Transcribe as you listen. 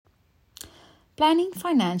Planning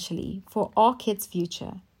financially for our kids'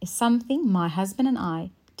 future is something my husband and I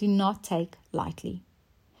do not take lightly.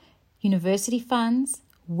 University funds,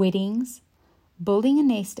 weddings, building a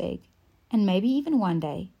nest egg, and maybe even one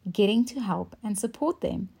day getting to help and support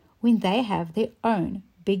them when they have their own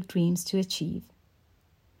big dreams to achieve.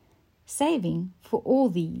 Saving for all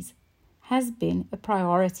these has been a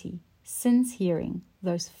priority since hearing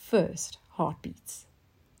those first heartbeats.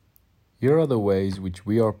 Here are the ways which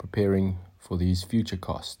we are preparing for these future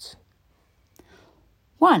costs.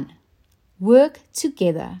 1. Work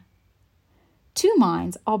together. 2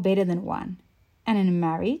 minds are better than one, and in a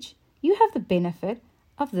marriage, you have the benefit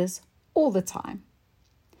of this all the time.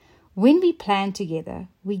 When we plan together,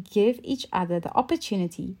 we give each other the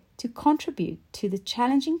opportunity to contribute to the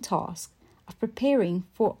challenging task of preparing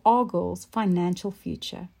for our girls' financial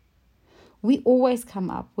future. We always come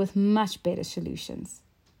up with much better solutions.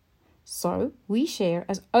 So we share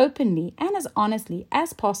as openly and as honestly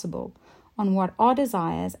as possible on what our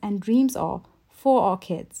desires and dreams are for our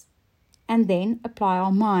kids, and then apply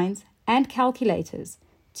our minds and calculators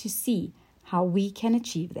to see how we can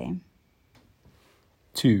achieve them.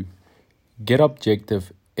 2. Get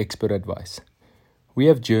objective expert advice. We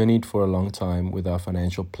have journeyed for a long time with our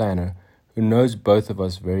financial planner who knows both of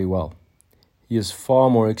us very well. He is far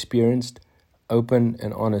more experienced, open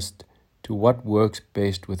and honest to what works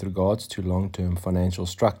best with regards to long-term financial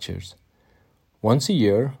structures. Once a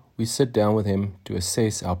year, we sit down with him to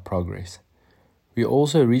assess our progress. We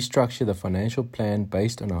also restructure the financial plan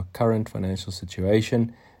based on our current financial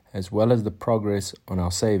situation as well as the progress on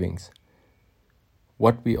our savings.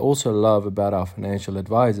 What we also love about our financial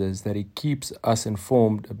advisor is that he keeps us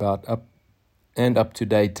informed about up to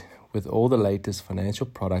date with all the latest financial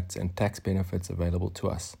products and tax benefits available to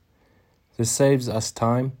us. This saves us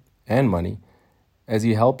time and money as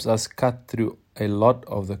he helps us cut through a lot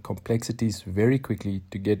of the complexities very quickly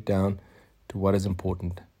to get down to what is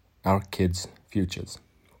important, our kids' futures.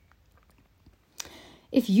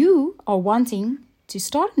 If you are wanting to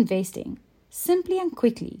start investing simply and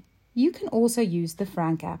quickly, you can also use the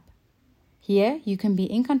Frank app. Here you can be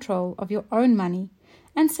in control of your own money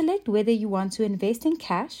and select whether you want to invest in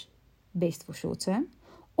cash, best for short term,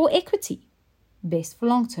 or equity, best for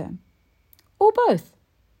long term, or both.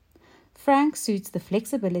 Frank suits the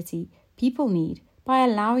flexibility people need by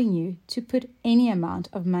allowing you to put any amount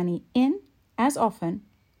of money in as often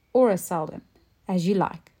or as seldom as you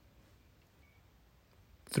like.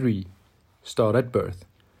 3. Start at birth.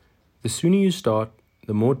 The sooner you start,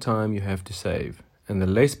 the more time you have to save, and the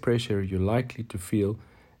less pressure you're likely to feel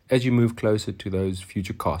as you move closer to those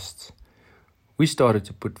future costs. We started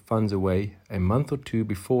to put funds away a month or 2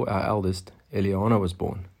 before our eldest, Eliana, was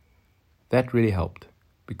born. That really helped,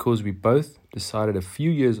 because we both decided a few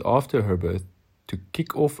years after her birth to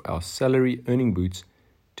kick off our salary earning boots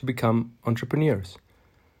to become entrepreneurs.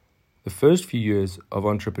 The first few years of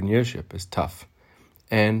entrepreneurship is tough,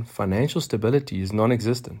 and financial stability is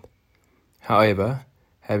non-existent. However,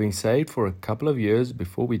 having saved for a couple of years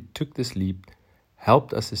before we took this leap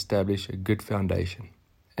helped us establish a good foundation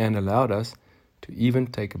and allowed us to even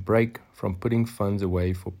take a break from putting funds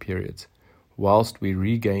away for periods whilst we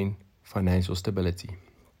regain financial stability.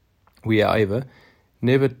 We, however,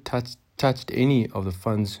 never touched any of the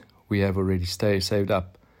funds we have already saved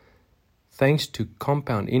up. Thanks to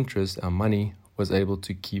compound interest, our money was able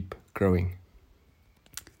to keep growing.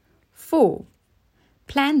 4.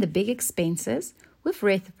 Plan the big expenses with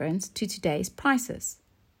reference to today's prices.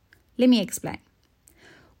 Let me explain.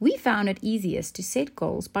 We found it easiest to set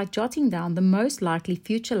goals by jotting down the most likely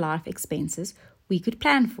future life expenses we could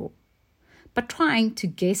plan for. But trying to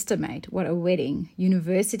guesstimate what a wedding,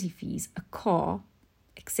 university fees, a car,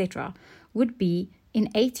 etc. would be in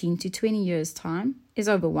 18 to 20 years' time is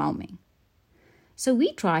overwhelming. So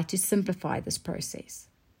we try to simplify this process.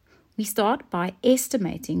 We start by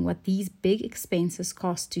estimating what these big expenses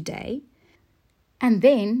cost today and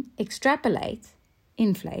then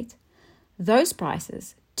inflate those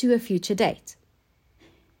prices to a future date.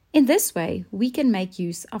 In this way, we can make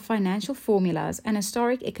use of financial formulas and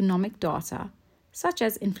historic economic data, such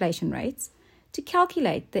as inflation rates, to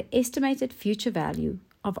calculate the estimated future value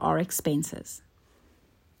of our expenses.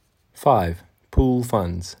 5. Pool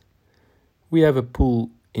funds. We have a pool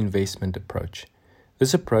investment approach.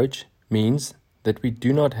 This approach means that we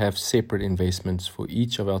do not have separate investments for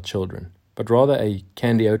each of our children, but rather a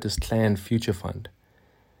Candy Otis Clan future fund.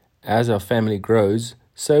 As our family grows,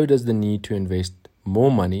 so does the need to invest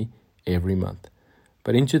more money every month,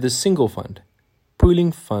 but into the single fund.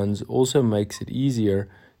 Pooling funds also makes it easier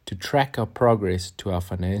to track our progress to our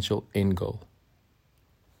financial end goal.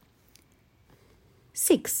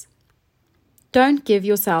 6. Don't give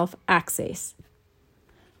yourself access.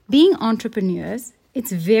 Being entrepreneurs,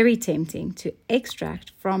 it's very tempting to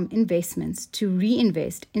extract from investments to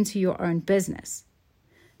reinvest into your own business.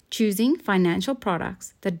 Choosing financial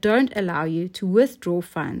products that don't allow you to withdraw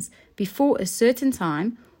funds before a certain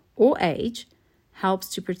time or age helps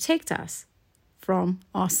to protect us from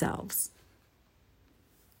ourselves.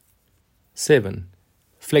 7.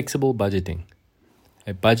 Flexible budgeting.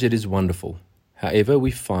 A budget is wonderful. However,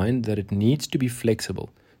 we find that it needs to be flexible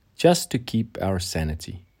just to keep our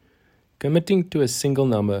sanity. Committing to a single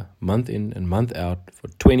number month in and month out for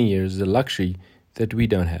 20 years is a luxury that we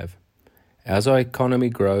don't have. As our economy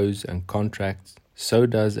grows and contracts, so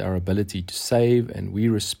does our ability to save, and we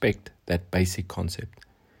respect that basic concept.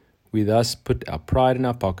 We thus put our pride in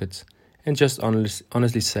our pockets and just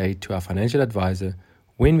honestly say to our financial advisor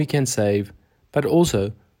when we can save, but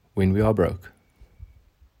also when we are broke.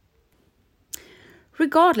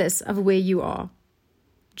 Regardless of where you are,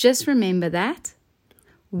 just remember that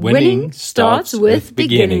winning starts with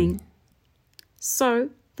beginning. So,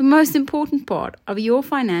 the most important part of your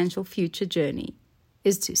financial future journey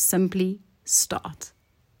is to simply start.